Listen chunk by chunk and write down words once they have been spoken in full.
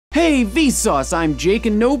Hey Vsauce, I'm Jake,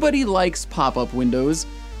 and nobody likes pop-up windows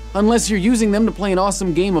unless you're using them to play an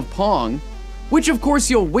awesome game of Pong, which of course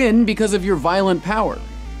you'll win because of your violent power.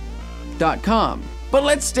 .com. But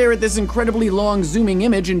let's stare at this incredibly long zooming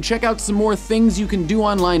image and check out some more things you can do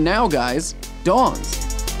online now, guys.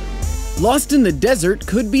 Dongs. Lost in the Desert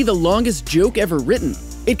could be the longest joke ever written.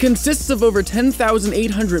 It consists of over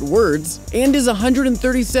 10,800 words and is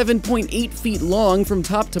 137.8 feet long from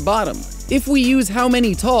top to bottom. If we use how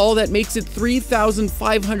many tall, that makes it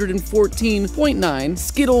 3,514.9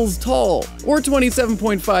 Skittles tall, or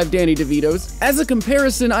 27.5 Danny DeVitos. As a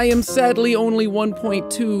comparison, I am sadly only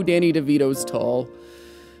 1.2 Danny DeVitos tall.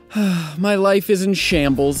 My life is in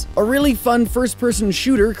shambles. A really fun first-person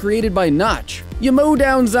shooter created by Notch. You mow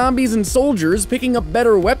down zombies and soldiers, picking up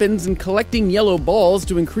better weapons and collecting yellow balls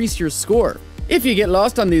to increase your score. If you get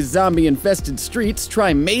lost on these zombie-infested streets,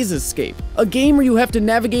 try Maze Escape, a game where you have to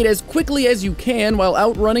navigate as quickly as you can while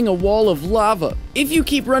outrunning a wall of lava. If you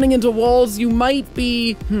keep running into walls, you might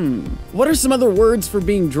be… What are some other words for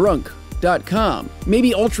being drunk? .com.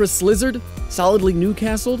 Maybe ultra slizzard? Solidly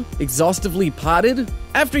Newcastled? Exhaustively potted?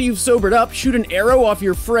 After you've sobered up, shoot an arrow off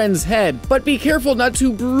your friend's head, but be careful not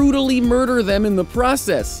to brutally murder them in the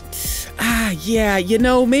process. Yeah, you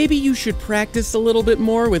know, maybe you should practice a little bit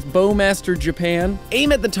more with Bowmaster Japan.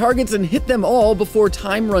 Aim at the targets and hit them all before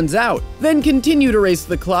time runs out. Then continue to race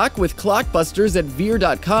the clock with Clockbusters at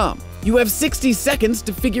Veer.com. You have 60 seconds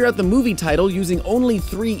to figure out the movie title using only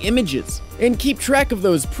 3 images. And keep track of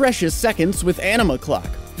those precious seconds with Anima Clock.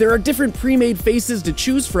 There are different pre-made faces to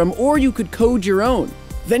choose from, or you could code your own.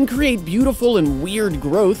 Then create beautiful and weird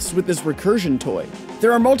growths with this recursion toy.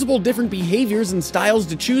 There are multiple different behaviors and styles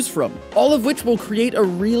to choose from, all of which will create a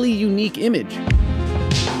really unique image.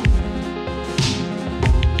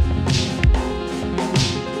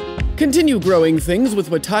 Continue growing things with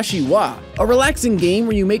Watashi wa, a relaxing game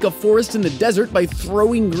where you make a forest in the desert by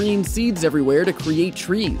throwing green seeds everywhere to create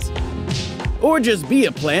trees. Or just be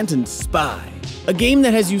a plant and spy, a game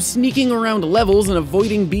that has you sneaking around levels and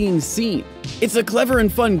avoiding being seen. It's a clever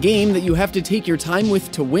and fun game that you have to take your time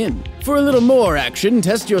with to win. For a little more action,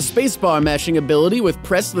 test your spacebar mashing ability with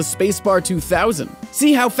Press the Spacebar 2000.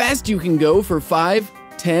 See how fast you can go for 5,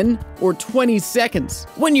 10, or 20 seconds.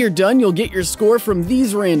 When you're done, you'll get your score from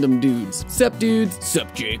these random dudes. Sup dudes?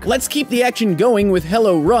 Sup Jake? Let's keep the action going with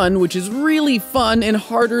Hello Run, which is really fun and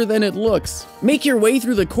harder than it looks. Make your way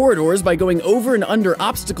through the corridors by going over and under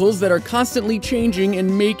obstacles that are constantly changing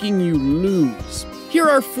and making you lose. Here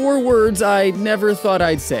are 4 words I never thought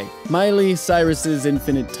I'd say. Miley Cyrus's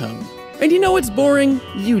infinite tongue. And you know what's boring?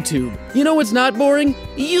 YouTube. You know what's not boring?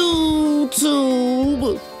 YouTube.com.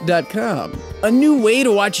 A new way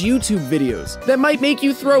to watch YouTube videos that might make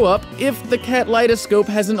you throw up if the cat lidoscope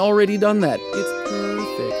hasn't already done that. It's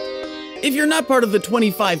perfect. If you're not part of the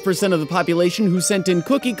 25% of the population who sent in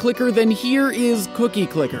Cookie Clicker, then here is Cookie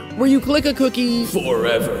Clicker, where you click a cookie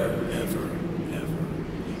forever.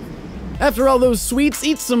 After all those sweets,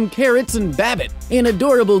 eat some carrots and Babbit, an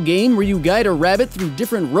adorable game where you guide a rabbit through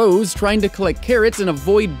different rows trying to collect carrots and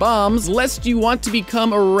avoid bombs lest you want to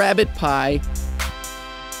become a rabbit pie.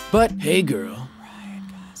 But hey girl,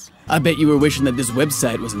 I bet you were wishing that this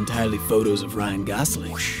website was entirely photos of Ryan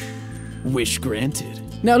Gosling. Wish granted.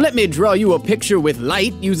 Now let me draw you a picture with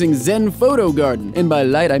light using Zen Photo Garden, and by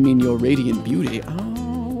light I mean your radiant beauty.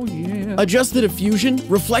 Adjust the diffusion,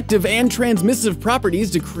 reflective, and transmissive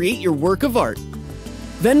properties to create your work of art.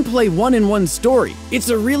 Then play 1-in-1 Story. It's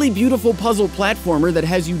a really beautiful puzzle platformer that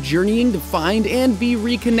has you journeying to find and be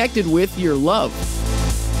reconnected with your love.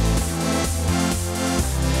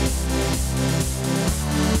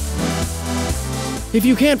 If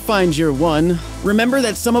you can't find your one, remember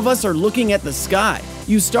that some of us are looking at the sky.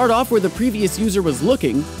 You start off where the previous user was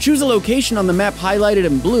looking, choose a location on the map highlighted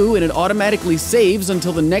in blue, and it automatically saves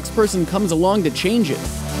until the next person comes along to change it.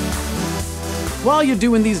 While you're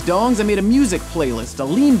doing these dongs, I made a music playlist, a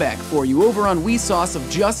lean back for you over on Vsauce of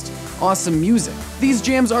just awesome music. These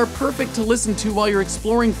jams are perfect to listen to while you're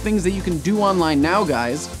exploring things that you can do online now,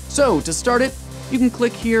 guys. So, to start it, you can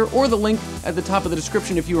click here or the link at the top of the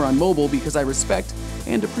description if you are on mobile, because I respect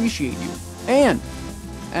and appreciate you. And,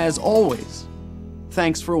 as always,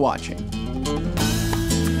 thanks for watching.